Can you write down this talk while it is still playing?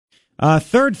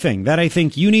Third thing that I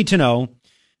think you need to know,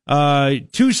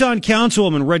 Tucson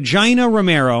Councilwoman Regina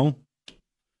Romero,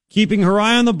 keeping her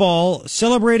eye on the ball,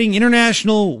 celebrating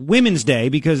International Women's Day,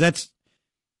 because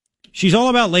she's all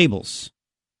about labels.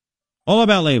 All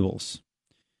about labels.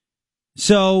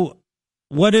 So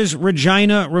what does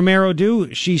Regina Romero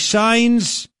do? She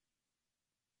signs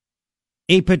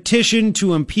a petition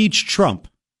to impeach Trump.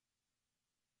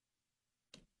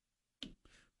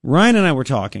 Ryan and I were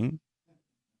talking.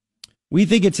 We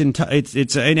think and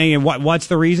what's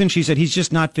the reason? She said he's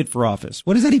just not fit for office.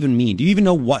 What does that even mean? Do you even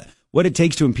know what it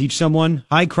takes to impeach someone?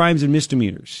 High crimes and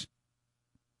misdemeanors.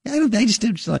 I didn't think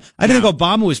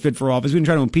Obama was fit for office. We didn't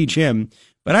try to impeach him.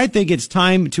 But I think it's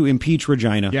time to impeach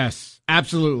Regina. Yes,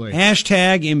 absolutely.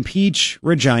 Hashtag impeach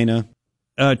Regina.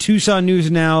 Tucson News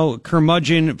Now,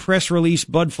 curmudgeon press release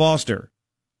Bud Foster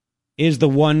is the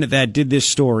one that did this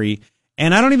story.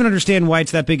 And I don't even understand why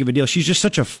it's that big of a deal. She's just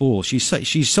such a fool.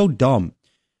 She's so dumb.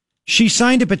 She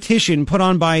signed a petition put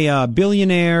on by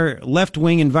billionaire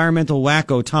left-wing environmental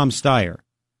wacko Tom Steyer.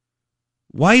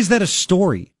 Why is that a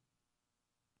story?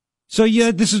 So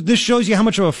yeah, this shows you how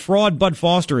much of a fraud Bud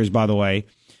Foster is, by the way.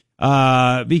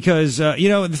 Because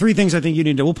the three things I think you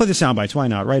need to, we'll play the sound bites. Why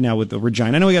not? Right now with the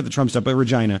Regina. I know we got the Trump stuff, but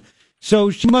Regina. So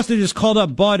she must have just called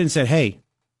up Bud and said, hey,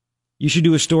 you should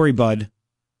do a story, Bud.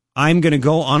 I'm going to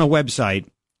go on a website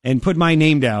and put my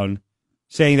name down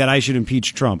saying that I should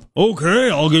impeach Trump.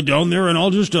 Okay, I'll get down there and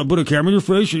I'll just put a camera in your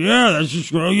face. Yeah, that's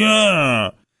just, yeah.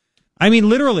 I mean,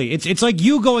 literally, it's like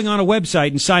you going on a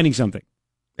website and signing something.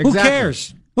 Exactly. Who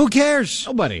cares? Who cares?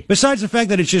 Nobody. Besides the fact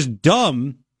that it's just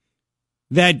dumb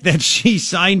that she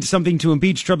signed something to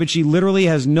impeach Trump and she literally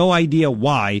has no idea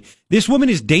why. This woman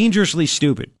is dangerously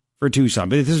stupid for Tucson.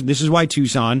 But this is why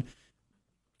Tucson,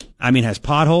 has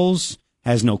potholes,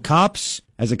 has no cops,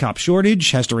 has a cop shortage,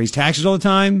 has to raise taxes all the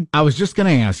time. I was just going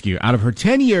to ask you, out of her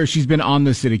 10 years she's been on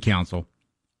the city council,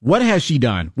 what has she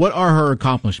done? What are her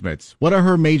accomplishments? What are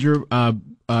her major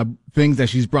things that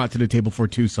she's brought to the table for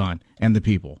Tucson and the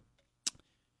people?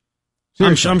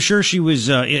 I'm sure she was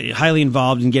highly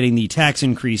involved in getting the tax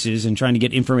increases and trying to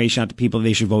get information out to people that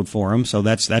they should vote for him. So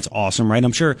that's awesome, right?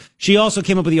 I'm sure she also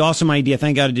came up with the awesome idea,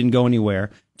 thank God it didn't go anywhere,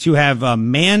 to have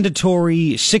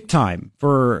mandatory sick time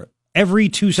for every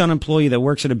Tucson employee that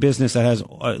works at a business that has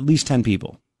at least 10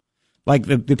 people. Like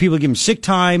the people give them sick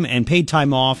time and paid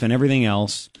time off and everything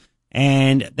else.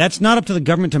 And that's not up to the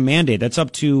government to mandate. That's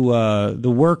up to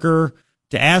the worker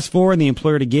to ask for and the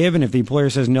employer to give. And if the employer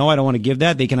says, no, I don't want to give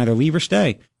that, they can either leave or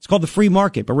stay. It's called the free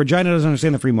market. But Regina doesn't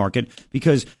understand the free market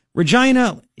because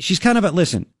Regina, she's kind of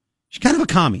a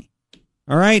commie.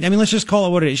 All right? I mean, let's just call it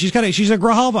what it is. She's a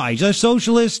Grijalva. She's a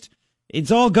socialist.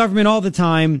 It's all government all the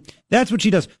time. That's what she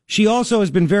does. She also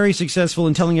has been very successful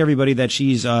in telling everybody that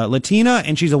she's Latina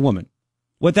and she's a woman.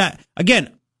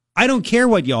 Again, I don't care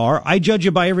what you are. I judge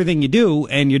you by everything you do,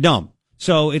 and you're dumb.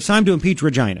 So it's time to impeach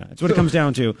Regina. That's what it comes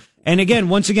down to. And again,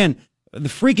 once again, the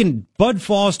freaking Bud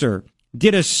Foster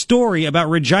did a story about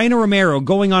Regina Romero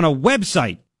going on a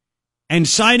website and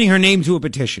signing her name to a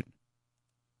petition.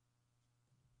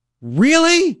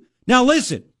 Really? Now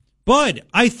listen. Bud,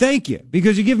 I thank you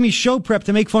because you give me show prep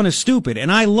to make fun of stupid,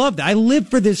 and I love that. I live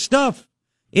for this stuff.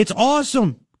 It's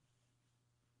awesome.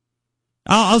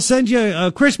 I'll send you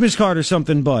a Christmas card or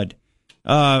something, Bud.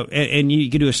 And you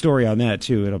can do a story on that,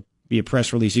 too. It'll be a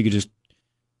press release. You could just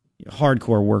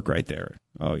hardcore work right there.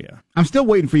 Oh, yeah. I'm still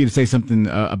waiting for you to say something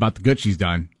about the good she's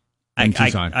done in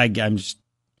Tucson. I'm just...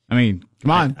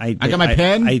 come on. I got my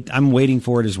pen. I'm waiting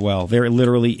for it as well. There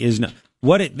literally is no...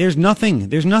 There's nothing.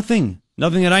 There's nothing.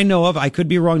 Nothing that I know of. I could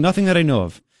be wrong. Nothing that I know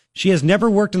of. She has never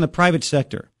worked in the private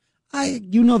sector.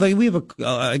 That we have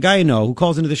a guy I know who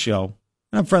calls into the show,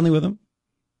 and I'm friendly with him.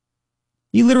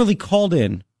 He literally called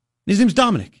in. His name's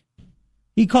Dominic.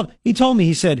 He told me,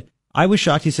 he said, I was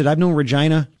shocked. He said, I've known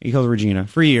Regina, he calls Regina,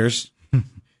 for years.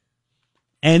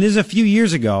 And this is a few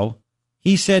years ago.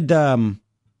 He said,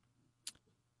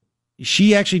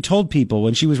 she actually told people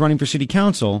when she was running for city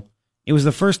council, it was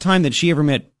the first time that she ever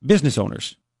met business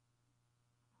owners.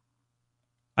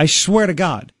 I swear to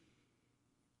God.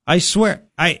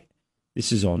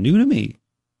 This is all new to me.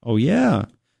 Oh, yeah.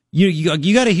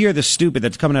 You got to hear the stupid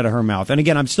that's coming out of her mouth. And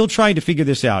again, I'm still trying to figure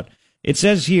this out. It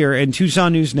says here in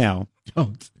Tucson News Now.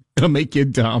 Don't make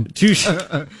it dumb.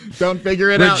 Don't figure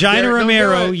it out. Regina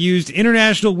Romero used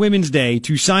International Women's Day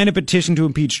to sign a petition to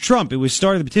impeach Trump.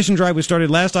 The petition drive was started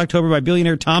last October by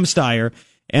billionaire Tom Steyer.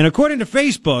 And according to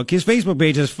Facebook, his Facebook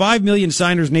page has 5 million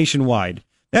signers nationwide.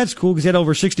 That's cool because he had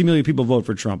over 60 million people vote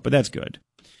for Trump, but that's good.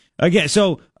 Again,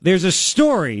 so there's a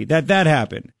story that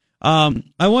happened. I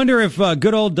wonder if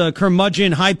good old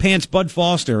curmudgeon high pants Bud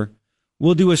Foster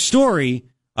will do a story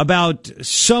about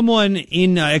someone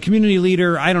in a community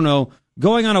leader, I don't know,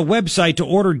 going on a website to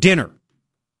order dinner.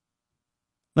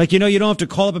 Like, you don't have to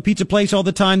call up a pizza place all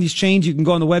the time. These chains, you can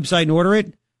go on the website and order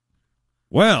it.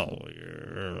 Well,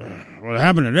 what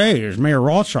happened today is Mayor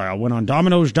Rothschild went on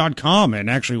Domino's.com and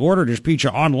actually ordered his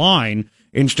pizza online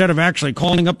instead of actually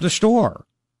calling up the store.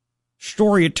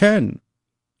 Story at 10.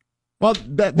 Well,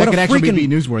 that could actually be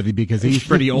newsworthy because he's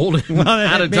pretty old and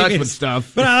out of touch with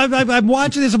stuff. But I'm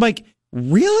watching this. I'm like,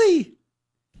 really?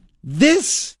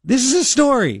 This is a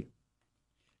story.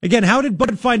 Again, how did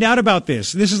Bud find out about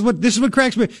this? This is what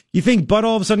cracks me. You think Bud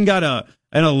all of a sudden got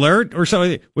an alert or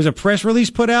something? Was a press release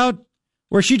put out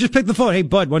where she just picked the phone? Hey,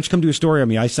 Bud, why don't you come do a story on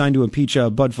me? I signed to impeach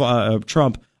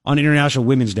Trump on International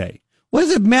Women's Day. What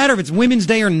does it matter if it's Women's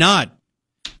Day or not?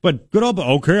 But good old,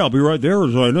 okay, I'll be right there.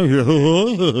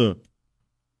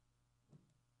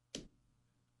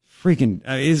 Freaking,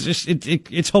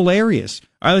 it's hilarious.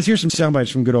 All right, let's hear some sound bites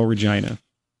from good old Regina.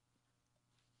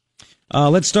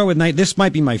 Let's start with this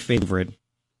might be my favorite.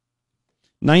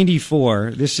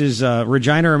 94. This is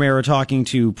Regina Romero talking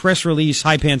to press release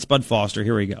High Pants Bud Foster.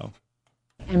 Here we go.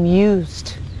 I'm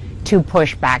used to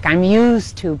pushback. I'm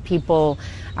used to people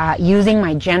using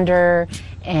my gender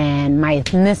and my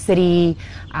ethnicity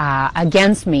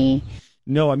against me.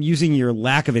 No, I'm using your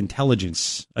lack of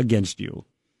intelligence against you.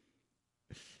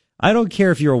 I don't care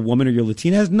if you're a woman or you're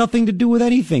Latina. It has nothing to do with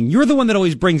anything. You're the one that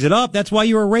always brings it up. That's why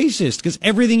you're a racist, because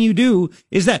everything you do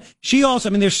is that. She also,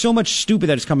 I mean, there's so much stupid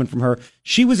that is coming from her.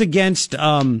 She was against,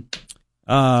 and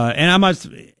I'm not,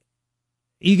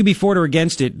 you can be for it or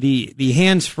against it, the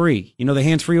hands-free. You know, the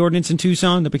hands-free ordinance in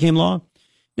Tucson that became law?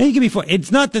 Now you can be for,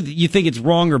 it's not that you think it's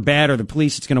wrong or bad or the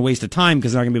police, it's going to waste of time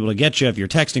because they're not going to be able to get you if you're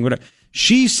texting, whatever.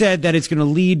 She said that it's going to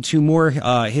lead to more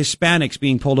Hispanics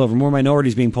being pulled over, more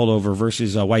minorities being pulled over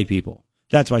versus white people.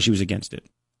 That's why she was against it.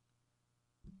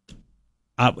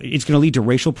 It's going to lead to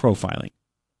racial profiling.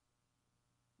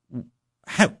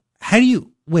 How do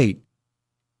you, wait,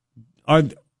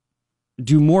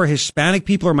 do more Hispanic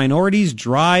people or minorities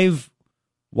drive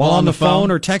while on the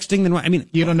phone or texting than, I mean,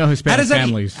 you don't know Hispanic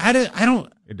families. I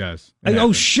don't. It does.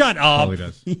 Oh, shut up. It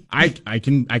totally does. I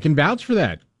can vouch for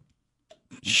that.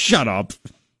 Shut up.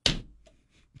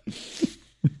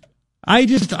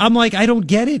 I'm like, I don't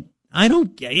get it.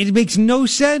 It makes no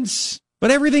sense.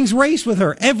 But everything's race with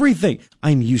her. Everything.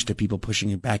 I'm used to people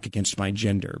pushing it back against my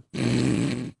gender.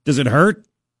 Does it hurt?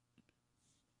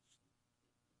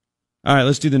 All right,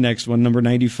 let's do the next one. Number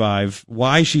 95.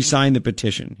 Why she signed the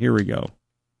petition. Here we go.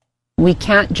 We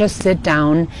can't just sit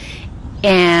down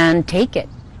and take it.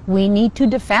 We need to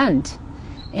defend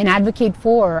and advocate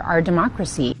for our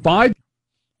democracy.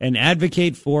 And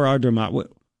advocate for our democracy.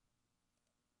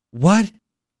 What?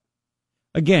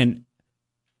 Again,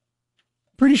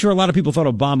 pretty sure a lot of people thought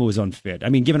Obama was unfit. I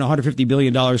mean, giving $150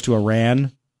 billion to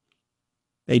Iran.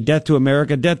 Hey, death to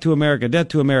America, death to America, death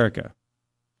to America.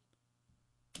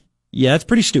 Yeah, that's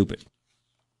pretty stupid.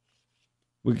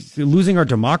 We're losing our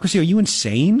democracy? Are you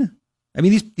insane? I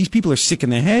mean, these people are sick in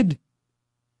the head.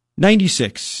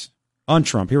 96 on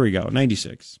Trump. Here we go.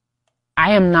 96.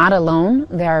 I am not alone.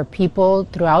 There are people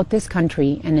throughout this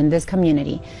country and in this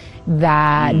community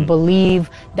that believe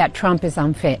that Trump is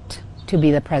unfit to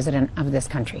be the president of this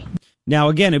country. Now,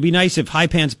 again, it'd be nice if High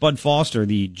Pants Bud Foster,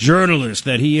 the journalist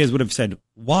that he is, would have said,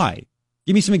 why?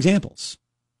 Give me some examples.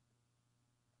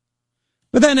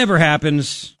 But that never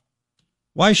happens.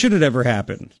 Why should it ever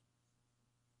happen?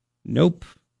 Nope.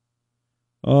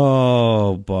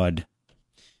 Oh, Bud.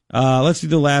 Let's do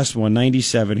the last one,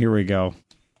 97. Here we go.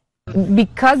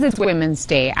 Because it's Women's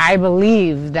Day, I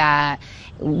believe that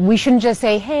we shouldn't just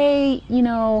say, hey,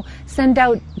 send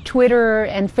out Twitter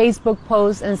and Facebook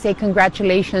posts and say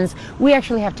congratulations. We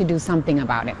actually have to do something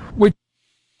about it.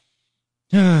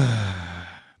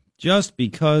 Just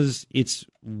because it's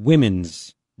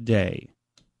Women's Day.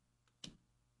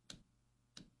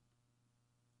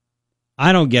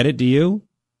 I don't get it. Do you?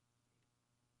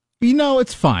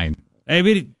 It's fine. I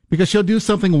mean, because she'll do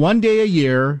something one day a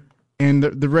year, and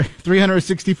the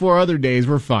 364 other days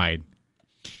we're fine.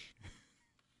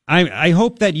 I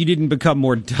hope that you didn't become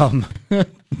more dumb.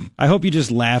 I hope you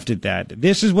just laughed at that.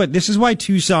 This is why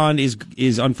Tucson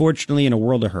is unfortunately in a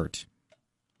world of hurt.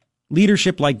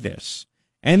 Leadership like this,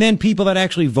 and then people that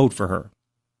actually vote for her.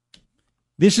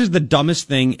 This is the dumbest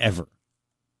thing ever.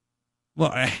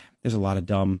 Well, there's a lot of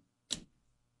dumb.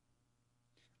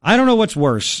 I don't know what's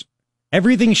worse.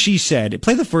 Everything she said.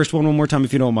 Play the first one more time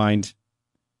if you don't mind.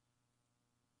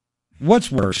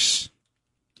 What's worse?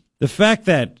 The fact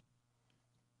that,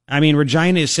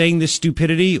 Regina is saying this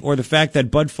stupidity, or the fact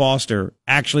that Bud Foster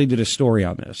actually did a story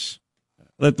on this?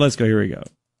 Let's go. Here we go.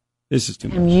 This is too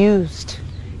much. I'm used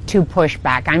to push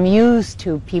back. I'm used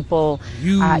to people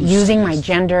using my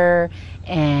gender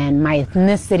and my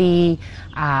ethnicity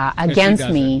against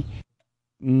me.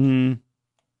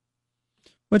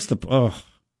 What's the...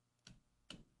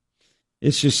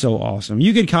 It's just so awesome.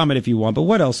 You can comment if you want, but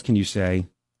what else can you say?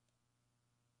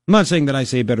 I'm not saying that I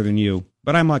say it better than you,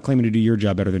 but I'm not claiming to do your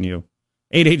job better than you.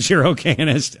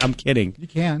 880-KNST. I'm kidding. You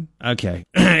can. Okay.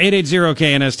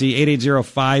 880-KNST,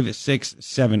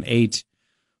 880-5678.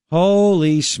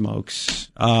 Holy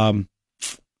smokes. There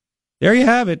you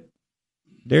have it.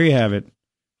 There you have it.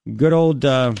 Good old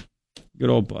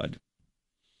Bud.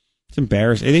 It's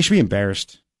embarrassing. They should be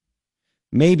embarrassed.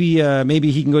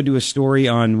 Maybe he can go do a story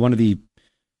on one of the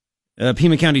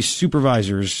Pima County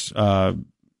supervisors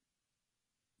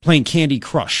playing Candy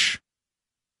Crush.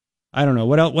 I don't know.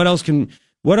 What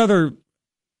other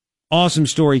awesome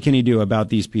story can he do about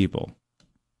these people?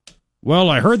 Well,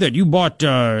 I heard that you bought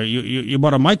you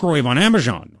bought a microwave on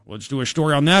Amazon. Let's do a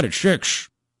story on that at 6.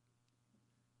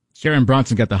 Sharon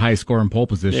Bronson got the highest score in pole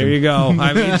position. There you go.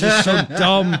 I mean, it's just so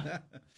dumb.